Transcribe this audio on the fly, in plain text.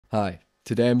Hi,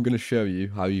 today I'm going to show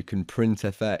you how you can print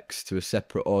effects to a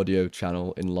separate audio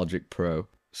channel in Logic Pro.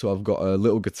 So I've got a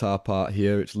little guitar part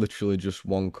here, it's literally just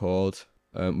one chord.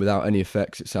 Without any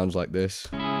effects it sounds like this.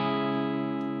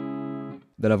 Then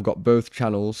I've got both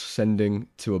channels sending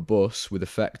to a bus with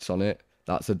effects on it.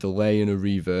 That's a delay and a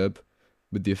reverb.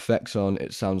 With the effects on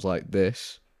it sounds like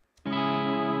this.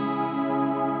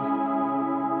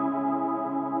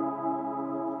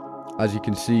 As you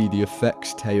can see, the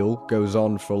effects tail goes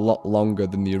on for a lot longer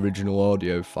than the original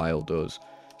audio file does.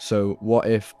 So what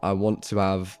if I want to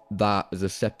have that as a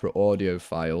separate audio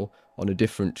file on a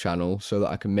different channel so that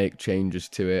I can make changes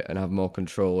to it and have more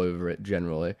control over it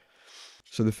generally?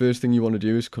 So the first thing you want to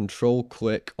do is control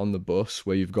click on the bus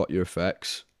where you've got your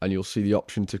effects, and you'll see the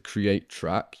option to create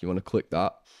track. You want to click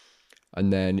that,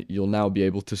 and then you'll now be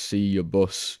able to see your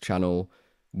bus channel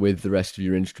with the rest of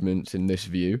your instruments in this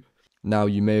view. Now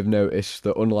you may have noticed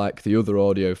that unlike the other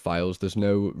audio files, there's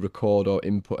no record or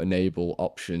input enable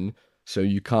option, so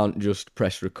you can't just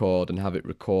press record and have it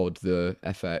record the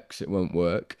FX, it won't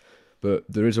work. But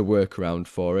there is a workaround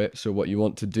for it, so what you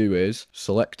want to do is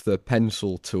select the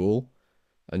pencil tool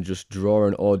and just draw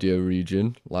an audio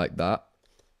region like that,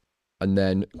 and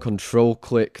then control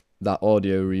click that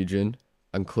audio region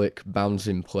and click bounce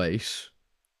in place.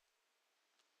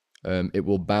 It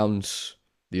will bounce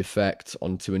the effect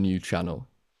onto a new channel.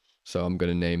 So I'm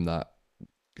going to name that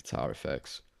guitar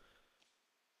effects.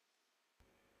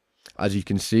 As you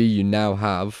can see, you now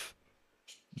have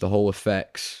the whole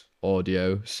effects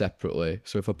audio separately.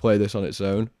 So if I play this on its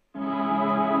own,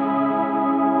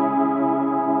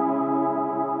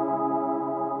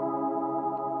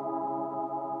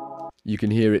 you can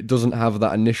hear it doesn't have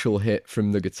that initial hit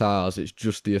from the guitars, it's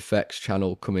just the effects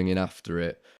channel coming in after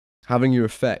it. Having your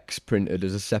effects printed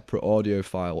as a separate audio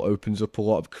file opens up a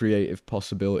lot of creative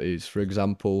possibilities. For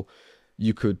example,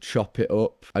 you could chop it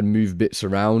up and move bits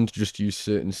around, just use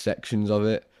certain sections of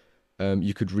it.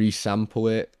 You could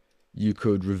resample it, you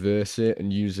could reverse it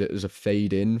and use it as a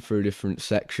fade in for a different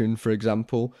section, for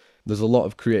example. There's a lot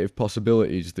of creative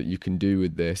possibilities that you can do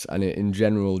with this, and it in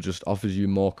general just offers you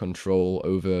more control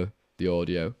over the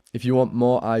audio. If you want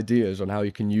more ideas on how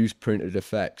you can use printed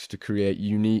effects to create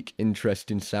unique,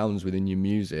 interesting sounds within your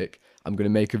music, I'm going to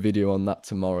make a video on that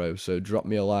tomorrow, so drop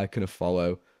me a like and a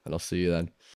follow, and I'll see you then.